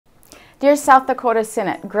Dear South Dakota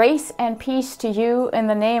Synod, grace and peace to you in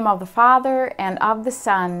the name of the Father, and of the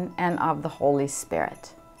Son, and of the Holy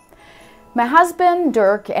Spirit. My husband,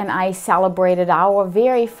 Dirk, and I celebrated our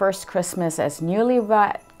very first Christmas as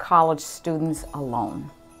newlywed college students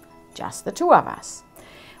alone. Just the two of us.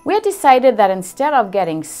 We had decided that instead of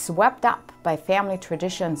getting swept up by family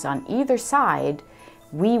traditions on either side,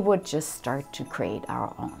 we would just start to create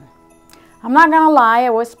our own. I'm not gonna lie,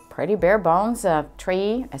 it was pretty bare bones, a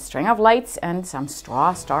tree, a string of lights, and some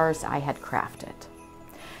straw stars I had crafted.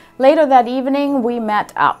 Later that evening, we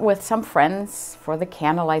met up with some friends for the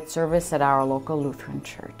candlelight service at our local Lutheran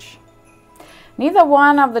church. Neither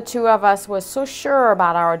one of the two of us was so sure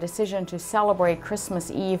about our decision to celebrate Christmas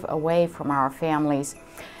Eve away from our families,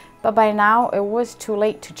 but by now it was too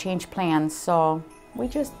late to change plans, so we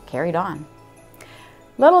just carried on.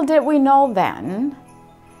 Little did we know then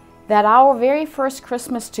that our very first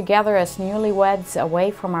Christmas together as newlyweds away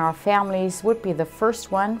from our families would be the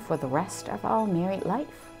first one for the rest of our married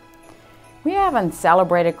life. We haven't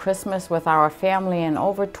celebrated Christmas with our family in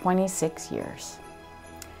over 26 years.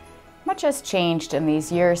 Much has changed in these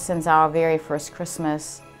years since our very first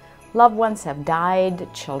Christmas. Loved ones have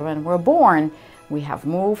died, children were born, we have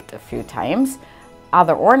moved a few times.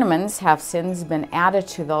 Other ornaments have since been added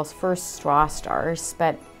to those first straw stars,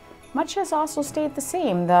 but much has also stayed the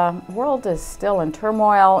same. The world is still in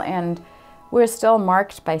turmoil, and we're still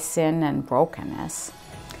marked by sin and brokenness.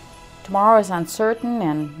 Tomorrow is uncertain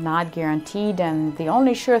and not guaranteed, and the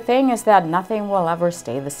only sure thing is that nothing will ever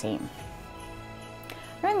stay the same.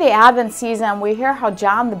 During the Advent season, we hear how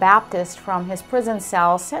John the Baptist from his prison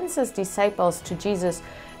cell sends his disciples to Jesus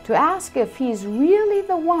to ask if he's really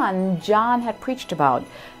the one John had preached about.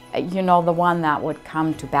 You know, the one that would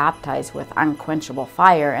come to baptize with unquenchable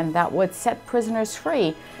fire and that would set prisoners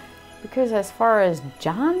free. Because as far as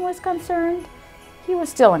John was concerned, he was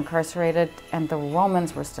still incarcerated and the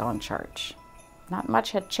Romans were still in charge. Not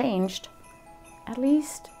much had changed, at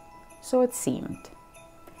least so it seemed.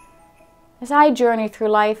 As I journey through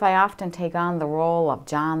life, I often take on the role of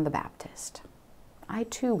John the Baptist. I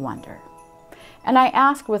too wonder. And I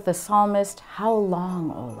ask with the psalmist, "How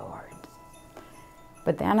long, O Lord?"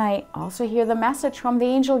 But then I also hear the message from the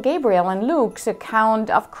angel Gabriel in Luke's account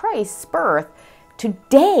of Christ's birth.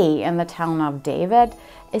 Today in the town of David,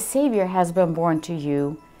 a Savior has been born to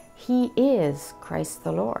you. He is Christ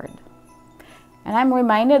the Lord. And I'm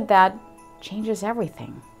reminded that changes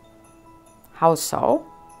everything. How so?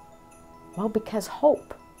 Well, because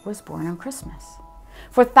hope was born on Christmas.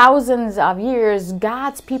 For thousands of years,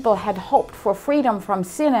 God's people had hoped for freedom from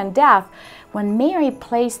sin and death. When Mary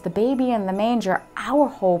placed the baby in the manger, our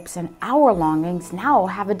hopes and our longings now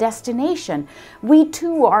have a destination. We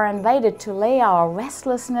too are invited to lay our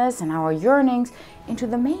restlessness and our yearnings into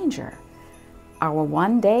the manger. Our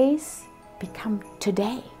one days become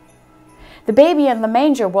today. The baby in the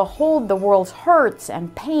manger will hold the world's hurts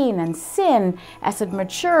and pain and sin as it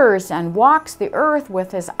matures and walks the earth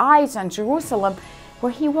with his eyes on Jerusalem,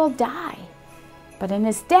 where he will die. But in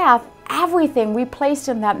his death, everything we placed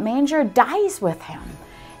in that manger dies with him.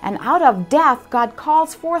 And out of death, God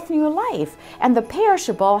calls forth new life, and the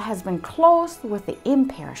perishable has been clothed with the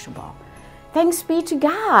imperishable. Thanks be to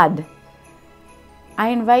God. I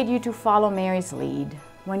invite you to follow Mary's lead.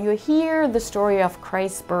 When you hear the story of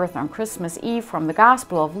Christ's birth on Christmas Eve from the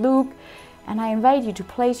Gospel of Luke, and I invite you to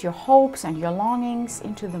place your hopes and your longings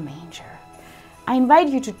into the manger. I invite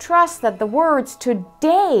you to trust that the words,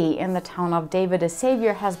 "Today in the town of David, a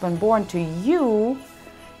Savior has been born to you,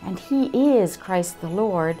 and He is Christ the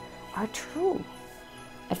Lord," are true.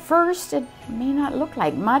 At first, it may not look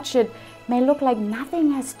like much. It may look like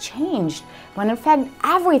nothing has changed, when in fact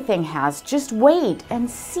everything has. Just wait and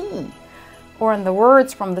see. Or in the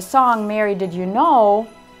words from the song, "Mary, did you know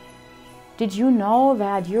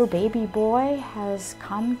that your baby boy has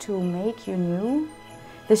come to make you new?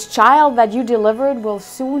 This child that you delivered will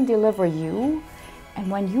soon deliver you. And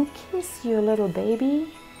when you kiss your little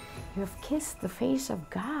baby, you have kissed the face of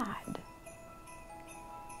God."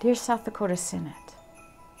 Dear South Dakota Synod,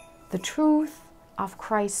 the truth of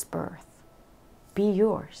Christ's birth be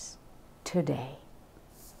yours today.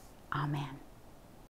 Amen.